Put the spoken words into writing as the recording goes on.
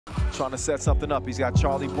trying to set something up. He's got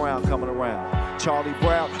Charlie Brown coming around. Charlie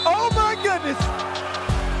Brown, oh my goodness!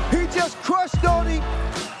 He just crushed on him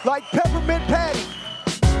like peppermint patty.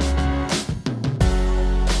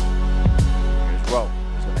 Here's Rowe.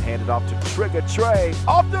 He's gonna hand it off to Trigger Trey.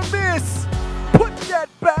 Off the miss! Put that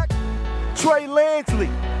back! Trey Lansman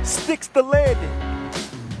sticks the landing.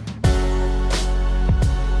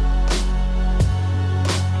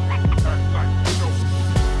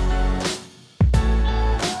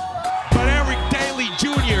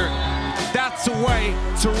 That's the way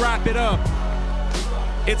to wrap it up.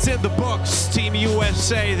 It's in the books. Team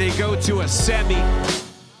USA, they go to a semi.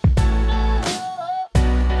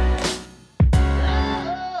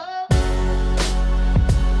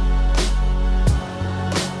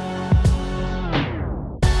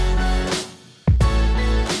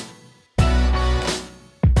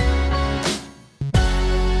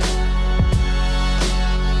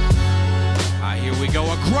 Here we go,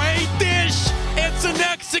 a great dish. It's an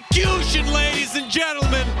execution, ladies and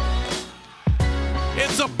gentlemen.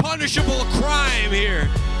 It's a punishable crime here.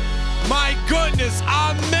 My goodness,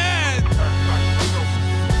 Ahmed.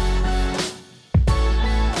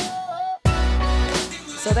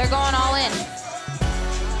 So they're going all in.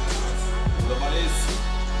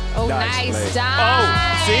 Oh, nice dive.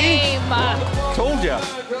 Oh, see? Told ya.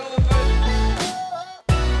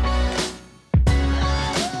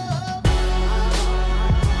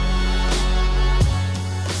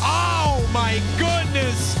 My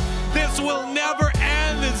goodness, this will never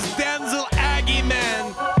end. It's Denzel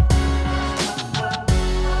Agyeman.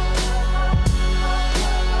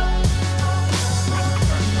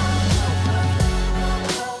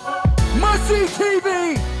 Must-see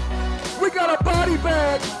TV! We got a body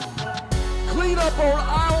bag. Clean up on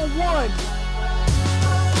aisle 1.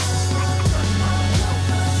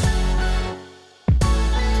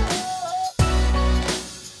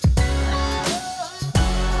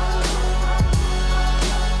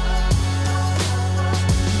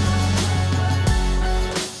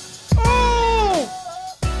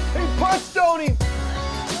 He punched on him.